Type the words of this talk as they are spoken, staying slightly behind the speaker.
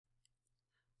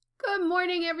Good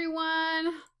morning,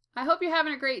 everyone. I hope you're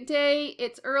having a great day.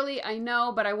 It's early, I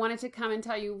know, but I wanted to come and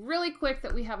tell you really quick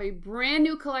that we have a brand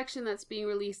new collection that's being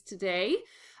released today.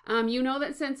 You know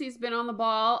that Scentsy's been on the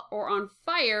ball or on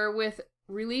fire with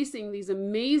releasing these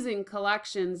amazing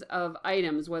collections of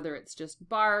items, whether it's just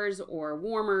bars or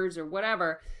warmers or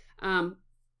whatever.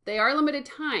 They are limited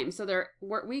time, so they're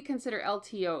what we consider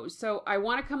LTOs. So I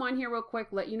want to come on here real quick,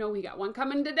 let you know we got one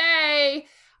coming today.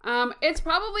 It's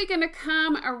probably going to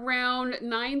come around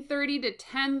 9:30 to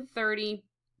 10:30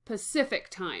 Pacific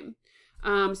time.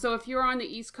 So if you're on the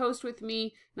East Coast with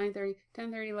me, 9:30,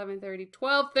 10:30, 11:30,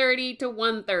 12:30 to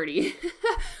 1:30.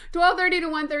 12:30 to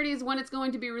 1:30 is when it's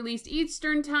going to be released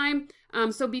Eastern time.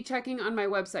 So be checking on my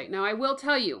website. Now I will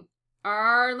tell you,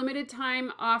 our limited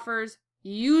time offers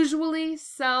usually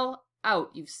sell out.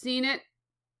 You've seen it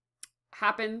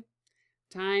happen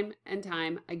time and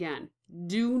time again.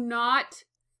 Do not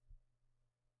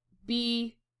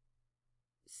be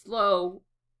slow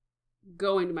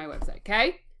going to my website,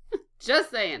 okay?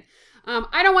 Just saying.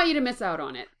 I don't want you to miss out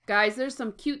on it. Guys, there's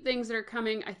some cute things that are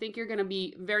coming. I think you're going to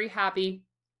be very happy.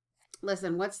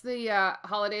 Listen, what's the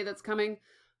holiday that's coming?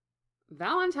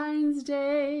 Valentine's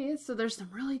Day. So there's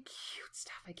some really cute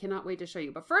stuff. I cannot wait to show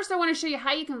you. But first I want to show you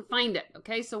how you can find it,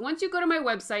 okay? So once you go to my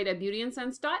website at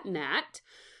beautyandscents.net,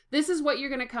 this is what you're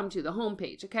going to come to, the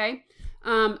homepage, okay?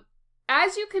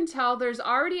 As you can tell, there's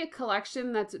already a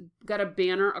collection that's got a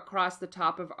banner across the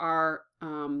top of our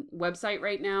website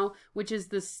right now, which is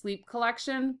the sleep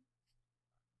collection.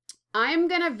 I'm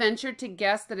going to venture to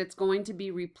guess that it's going to be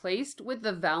replaced with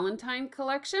the Valentine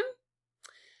collection.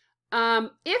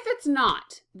 If it's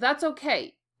not, that's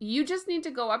okay. You just need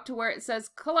to go up to where it says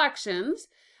collections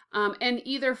and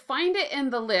either find it in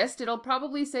the list. It'll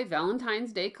probably say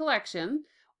Valentine's Day collection,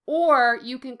 or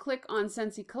you can click on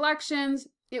Scentsy collections.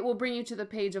 It will bring you to the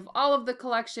page of all of the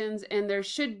collections, and there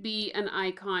should be an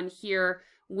icon here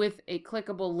with a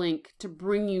clickable link to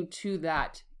bring you to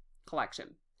that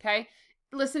collection, okay?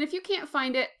 Listen, if you can't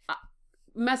find it,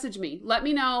 message me. Let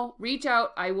me know. Reach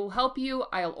out. I will help you.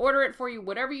 I'll order it for you.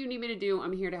 Whatever you need me to do,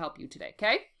 I'm here to help you today,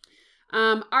 okay?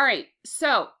 All right.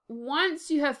 So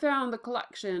once you have found the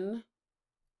collection,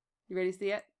 you ready to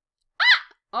see it?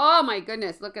 Ah! Oh my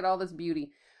goodness. Look at all this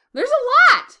beauty. There's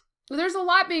a lot. There's a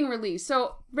lot being released,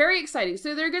 so very exciting.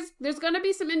 So there's going to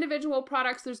be some individual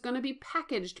products. There's going to be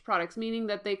packaged products, meaning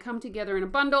that they come together in a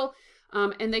bundle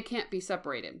and they can't be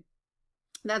separated.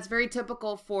 That's very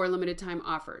typical for limited time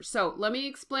offers. So let me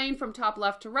explain from top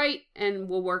left to right, and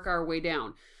we'll work our way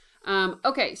down.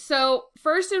 Okay, so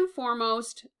first and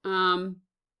foremost,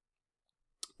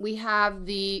 we have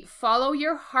the Follow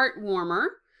Your Heart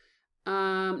Warmer.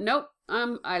 Nope,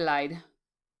 I lied.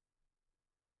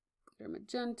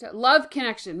 Magenta. Love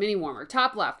Connection Mini Warmer.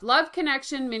 Top left. Love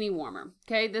Connection Mini Warmer.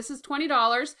 Okay, this is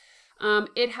 $20.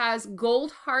 It has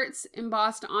gold hearts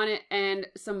embossed on it and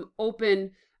some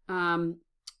open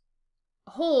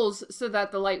holes so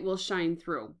that the light will shine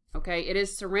through. Okay, it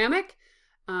is ceramic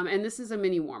and this is a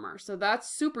mini warmer. So that's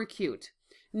super cute.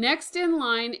 Next in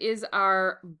line is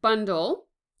our bundle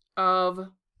of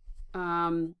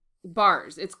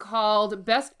bars. It's called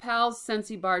Best Pals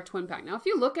Scentsy Bar Twin Pack. Now, if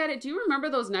you look at it, do you remember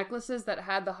those necklaces that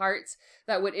had the hearts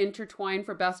that would intertwine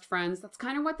for best friends? That's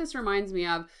kind of what this reminds me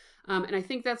of. And I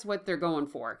think that's what they're going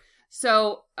for.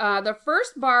 So the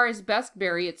first bar is Best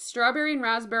Berry. It's strawberry and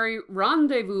raspberry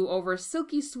rendezvous over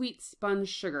silky sweet sponge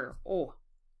sugar. Oh.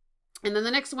 And then the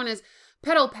next one is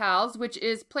Petal Pals, which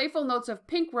is playful notes of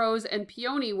pink rose and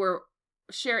peony were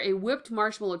share a whipped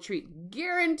marshmallow treat.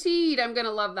 Guaranteed I'm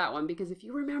gonna love that one, because if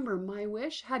you remember, My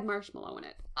Wish had marshmallow in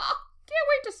it. Oh, can't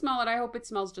wait to smell it. I hope it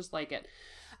smells just like it.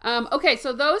 Okay,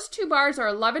 so those two bars are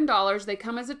 $11. They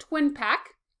come as a twin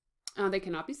pack. They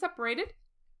cannot be separated.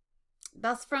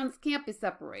 Best friends can't be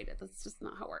separated. That's just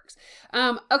not how it works.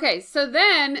 Okay, so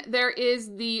then there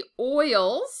is the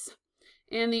oils,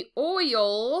 and the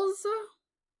oils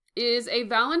is a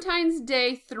Valentine's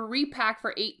Day 3-pack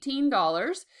for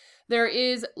 $18. There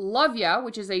is Love Ya,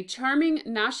 which is a charming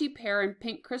nashi pear and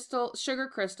pink crystal sugar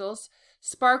crystals,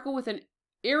 sparkle with an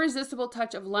irresistible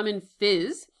touch of lemon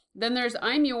fizz. Then there's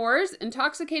I'm Yours,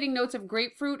 intoxicating notes of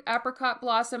grapefruit, apricot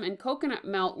blossom, and coconut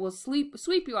melt will sweep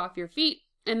you off your feet.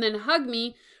 And then Hug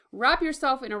Me, wrap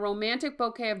yourself in a romantic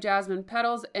bouquet of jasmine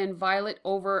petals and violet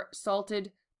over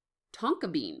salted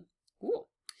tonka bean. Ooh.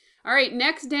 All right,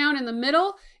 next down in the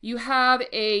middle, you have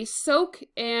a soak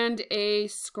and a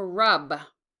scrub.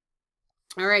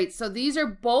 All right, so these are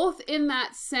both in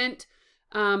that scent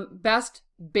Best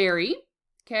Berry,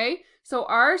 okay? So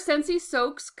our Scentsy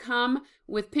soaks come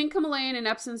with pink Himalayan and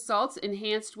Epsom salts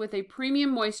enhanced with a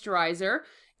premium moisturizer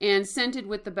and scented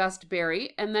with the best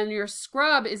berry. And then your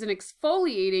scrub is an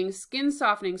exfoliating, skin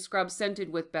softening scrub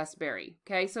scented with best berry.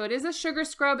 Okay, so it is a sugar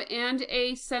scrub and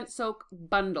a scent soak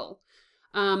bundle.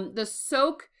 The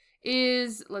soak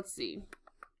is, let's see.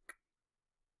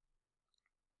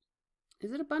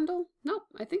 Is it a bundle? No,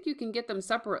 I think you can get them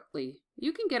separately.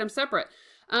 You can get them separate.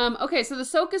 Okay, so the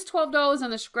soak is $12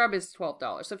 and the scrub is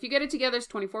 $12. So if you get it together, it's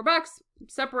 24 bucks.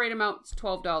 Separate them out, it's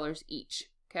 $12 each.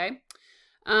 Okay.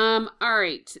 All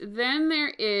right. Then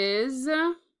there is,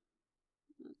 let's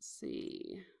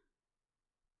see.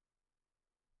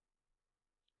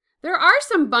 There are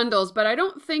some bundles, but I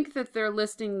don't think that they're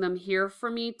listing them here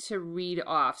for me to read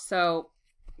off. So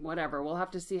whatever, we'll have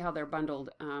to see how they're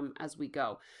bundled as we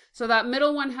go. So that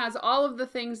middle one has all of the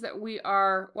things that we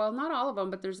are, well, not all of them,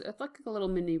 but it's like a little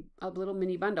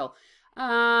mini bundle.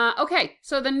 Okay,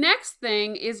 so the next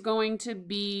thing is going to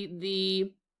be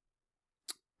the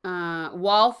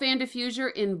wall fan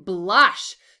diffuser in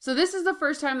blush. So this is the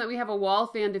first time that we have a wall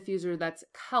fan diffuser that's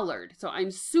colored. So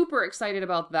I'm super excited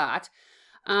about that.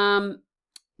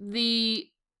 The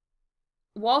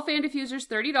wall fan diffuser is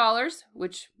 $30,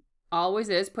 which always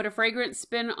is. Put a fragrant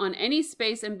spin on any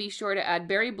space and be sure to add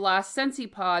Berry Blast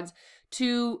Scentsy pods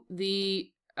to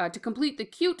the to complete the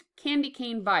cute candy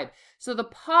cane vibe. So the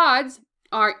pods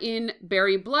are in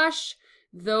Berry Blush.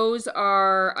 Those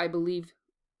are, I believe,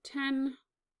 10.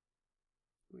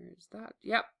 Where is that?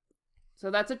 Yep.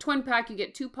 So that's a twin pack. You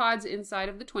get 2 pods inside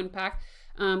of the twin pack.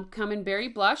 Come in Berry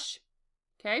Blush.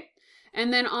 Okay.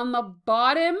 And then on the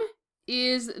bottom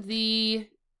is the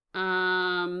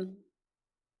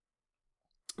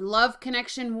Love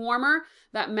Connection Warmer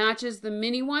that matches the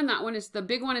mini one. That one is, the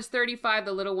big one is $35.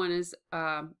 The little one is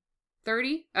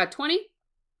 20.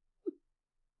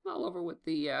 All over with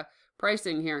the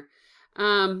pricing here.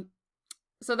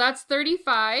 So that's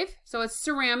 $35. So it's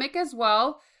ceramic as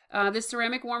well. This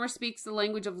ceramic warmer speaks the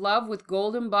language of love with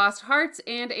gold embossed hearts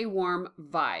and a warm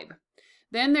vibe.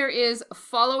 Then there is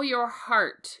Follow Your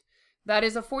Heart. That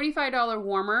is a $45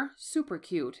 warmer. Super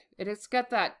cute. It's got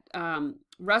that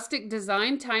rustic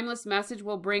design. Timeless message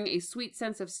will bring a sweet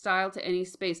sense of style to any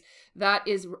space. That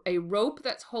is a rope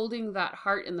that's holding that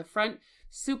heart in the front.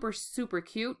 Super, super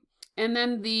cute. And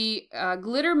then the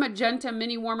glitter magenta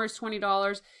mini warmer is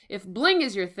 $20. If bling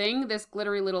is your thing, this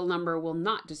glittery little number will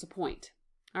not disappoint.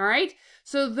 All right,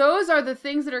 so those are the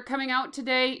things that are coming out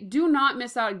today. Do not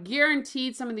miss out.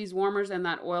 Guaranteed some of these warmers and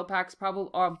that oil pack's probably,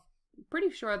 I'm pretty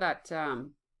sure that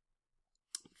fan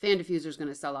diffuser is going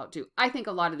to sell out too. I think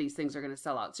a lot of these things are going to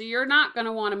sell out. So you're not going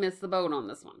to want to miss the boat on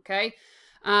this one, okay?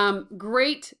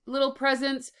 Great little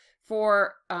presents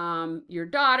for your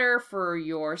daughter, for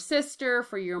your sister,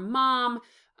 for your mom,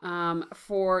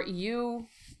 for you.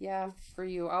 Yeah, for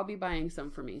you. I'll be buying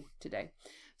some for me today.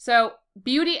 So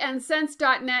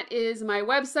beautyandscents.net is my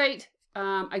website.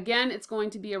 Again, it's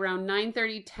going to be around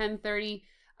 9:30,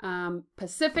 10:30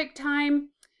 Pacific time,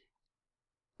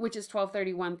 which is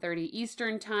 12:30, 1:30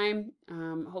 Eastern time.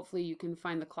 Hopefully you can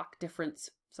find the clock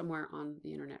difference somewhere on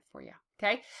the internet for you.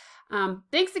 Okay.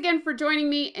 Thanks again for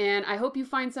joining me, and I hope you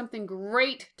find something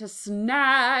great to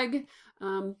snag.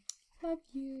 Love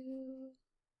you.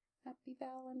 Happy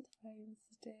Valentine's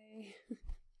Day.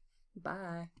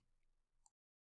 Bye.